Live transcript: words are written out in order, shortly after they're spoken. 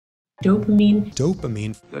Dopamine.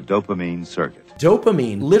 Dopamine. The dopamine circuit.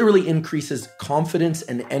 Dopamine literally increases confidence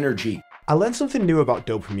and energy. I learned something new about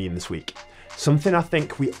dopamine this week. Something I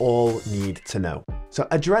think we all need to know. So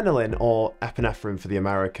adrenaline, or epinephrine for the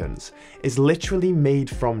Americans, is literally made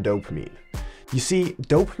from dopamine. You see,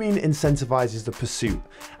 dopamine incentivizes the pursuit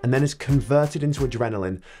and then is converted into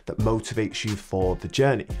adrenaline that motivates you for the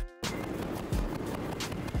journey.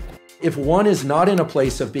 If one is not in a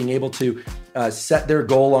place of being able to set their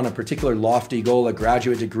goal on a particular lofty goal, a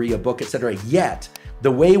graduate degree, a book, etc., yet,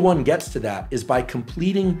 the way one gets to that is by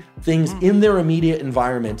completing things in their immediate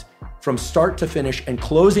environment from start to finish and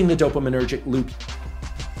closing the dopaminergic loop.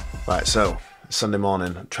 Right, so Sunday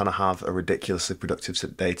morning, I'm trying to have a ridiculously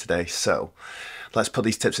productive day today, so let's put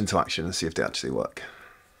these tips into action and see if they actually work.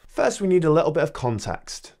 First, we need a little bit of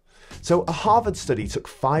context. So a Harvard study took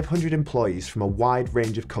 500 employees from a wide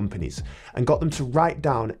range of companies and got them to write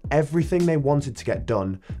down everything they wanted to get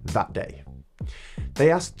done that day. They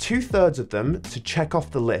asked 2/3 of them to check off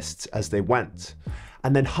the lists as they went,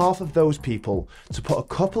 and then half of those people to put a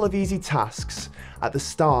couple of easy tasks at the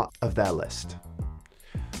start of their list.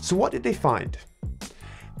 So what did they find?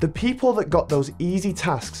 The people that got those easy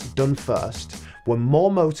tasks done first were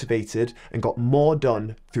more motivated and got more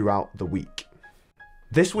done throughout the week.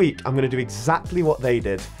 This week, I'm going to do exactly what they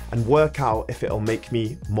did and work out if it'll make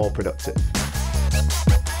me more productive.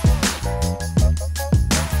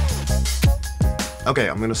 Okay,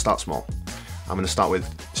 I'm going to start small. I'm going to start with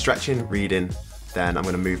stretching, reading, then I'm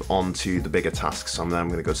going to move on to the bigger tasks. So then I'm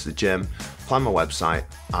going to go to the gym, plan my website,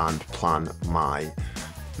 and plan my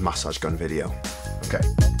massage gun video. Okay.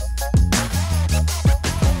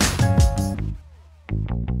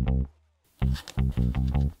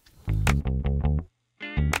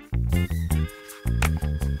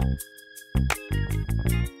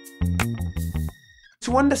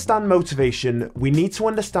 To understand motivation, we need to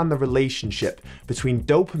understand the relationship between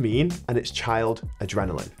dopamine and its child,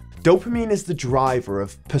 adrenaline. Dopamine is the driver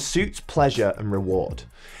of pursuit, pleasure, and reward.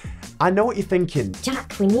 I know what you're thinking.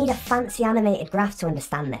 Jack, we need a fancy animated graph to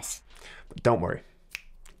understand this. But don't worry,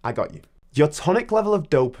 I got you. Your tonic level of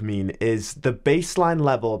dopamine is the baseline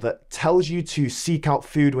level that tells you to seek out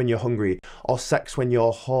food when you're hungry or sex when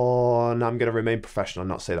you're horny. I'm going to remain professional and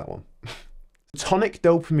not say that one. Tonic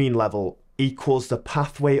dopamine level equals the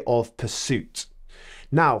pathway of pursuit.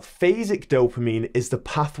 Now, phasic dopamine is the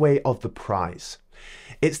pathway of the prize.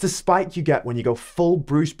 It's the spike you get when you go full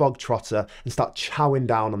Bruce Bogtrotter and start chowing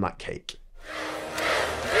down on that cake.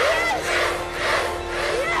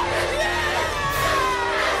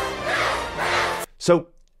 So,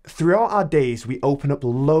 throughout our days, we open up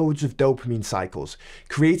loads of dopamine cycles,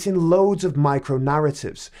 creating loads of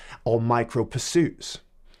micro-narratives or micro-pursuits.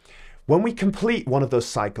 When we complete one of those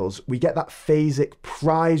cycles, we get that phasic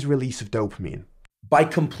prize release of dopamine. By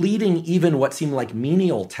completing even what seem like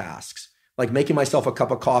menial tasks, like making myself a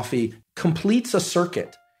cup of coffee, completes a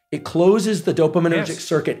circuit. It closes the dopaminergic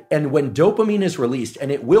circuit. And when dopamine is released,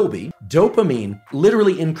 and it will be, dopamine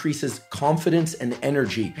literally increases confidence and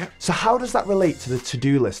energy. So how does that relate to the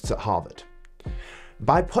to-do lists at Harvard?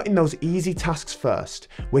 By putting those easy tasks first,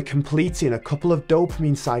 we're completing a couple of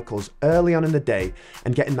dopamine cycles early on in the day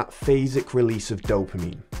and getting that phasic release of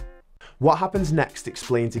dopamine. What happens next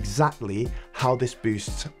explains exactly how this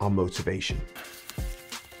boosts our motivation.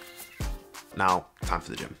 Now, time for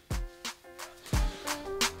the gym.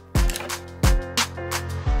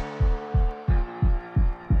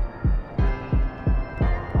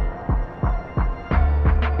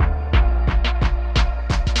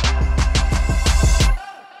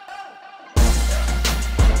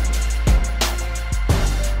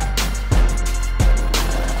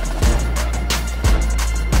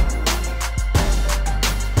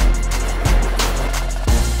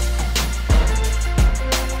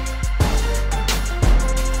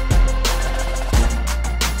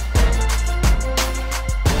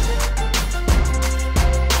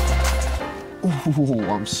 Ooh,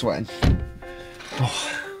 I'm sweating.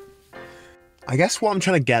 Oh. I guess what I'm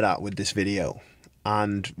trying to get at with this video,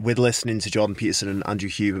 and with listening to Jordan Peterson and Andrew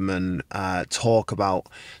Huberman talk about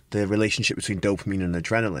the relationship between dopamine and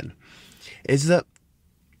adrenaline, is that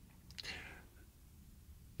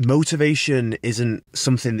motivation isn't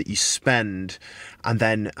something that you spend and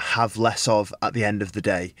then have less of at the end of the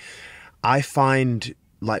day. I find,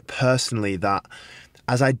 like, personally, that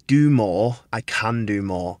as I do more, I can do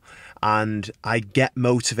more. And I get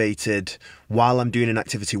motivated while I'm doing an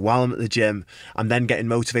activity, while I'm at the gym. I'm then getting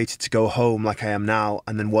motivated to go home like I am now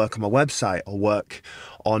and then work on my website or work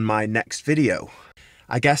on my next video.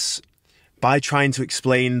 I guess by trying to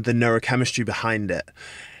explain the neurochemistry behind it,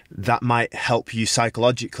 that might help you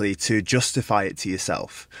psychologically to justify it to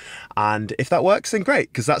yourself. And if that works, then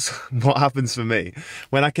great, because that's what happens for me.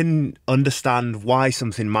 When I can understand why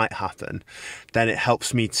something might happen, then it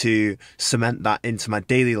helps me to cement that into my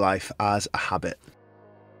daily life as a habit.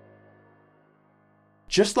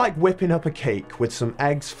 Just like whipping up a cake with some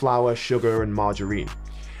eggs, flour, sugar, and margarine,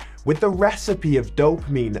 with the recipe of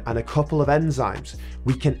dopamine and a couple of enzymes,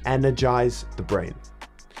 we can energize the brain.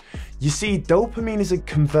 You see, dopamine is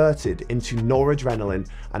converted into noradrenaline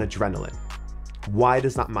and adrenaline. Why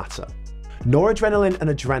does that matter? Noradrenaline and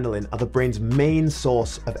adrenaline are the brain's main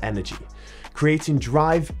source of energy, creating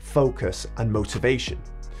drive, focus, and motivation.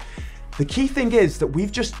 The key thing is that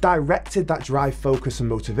we've just directed that drive, focus, and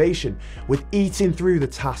motivation with eating through the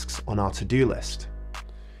tasks on our to-do list.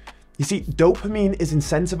 You see, dopamine is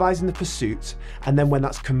incentivizing the pursuit, and then when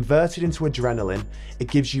that's converted into adrenaline, it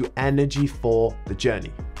gives you energy for the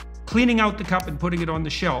journey. Cleaning out the cup and putting it on the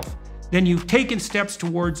shelf, then you've taken steps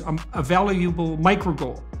towards a valuable micro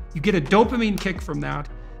goal. You get a dopamine kick from that.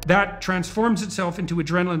 That transforms itself into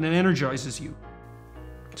adrenaline and energizes you.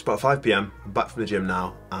 It's about 5 PM, I'm back from the gym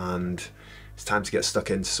now, and it's time to get stuck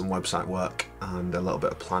into some website work and a little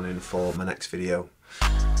bit of planning for my next video.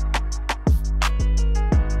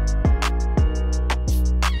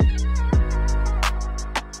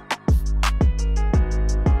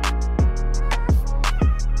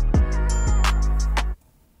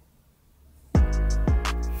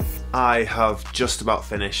 I have just about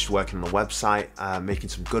finished working on the website, making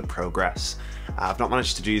some good progress. I've not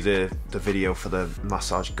managed to do the video for the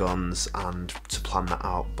massage guns and to plan that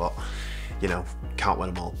out, but you know, can't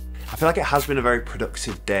win them all. I feel like it has been a very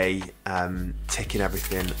productive day, ticking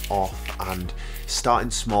everything off and starting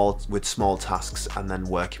small with small tasks and then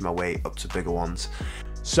working my way up to bigger ones.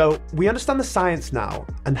 So we understand the science now,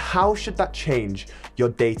 and how should that change your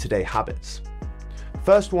day-to-day habits?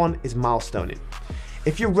 First one is milestoning.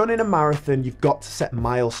 If you're running a marathon, you've got to set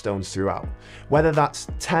milestones throughout, whether that's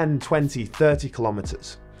 10, 20, 30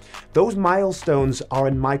 kilometers. Those milestones are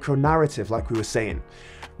a micro narrative, like we were saying.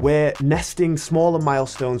 We're nesting smaller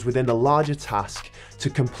milestones within a larger task to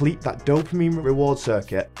complete that dopamine reward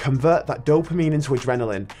circuit, convert that dopamine into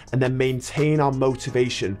adrenaline, and then maintain our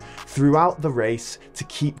motivation throughout the race to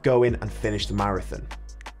keep going and finish the marathon.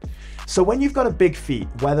 So when you've got a big feat,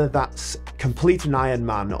 whether that's complete an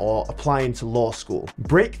Ironman or applying to law school,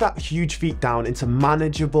 break that huge feat down into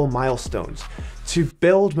manageable milestones to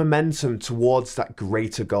build momentum towards that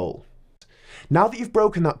greater goal. Now that you've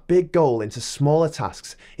broken that big goal into smaller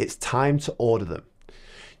tasks, it's time to order them.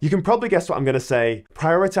 You can probably guess what I'm going to say.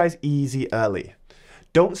 Prioritize easy early.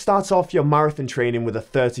 Don't start off your marathon training with a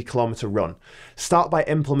 30-kilometer run. Start by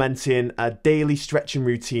implementing a daily stretching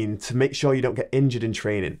routine to make sure you don't get injured in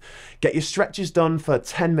training. Get your stretches done for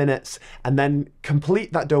 10 minutes and then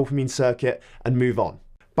complete that dopamine circuit and move on.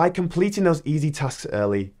 By completing those easy tasks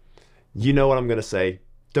early, you know what I'm going to say.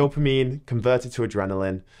 Dopamine converted to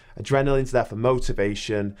adrenaline. Adrenaline's there for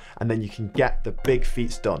motivation, and then you can get the big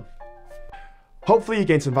feats done. Hopefully you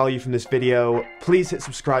gained some value from this video. Please hit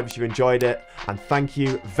subscribe if you enjoyed it, and thank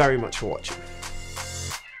you very much for watching.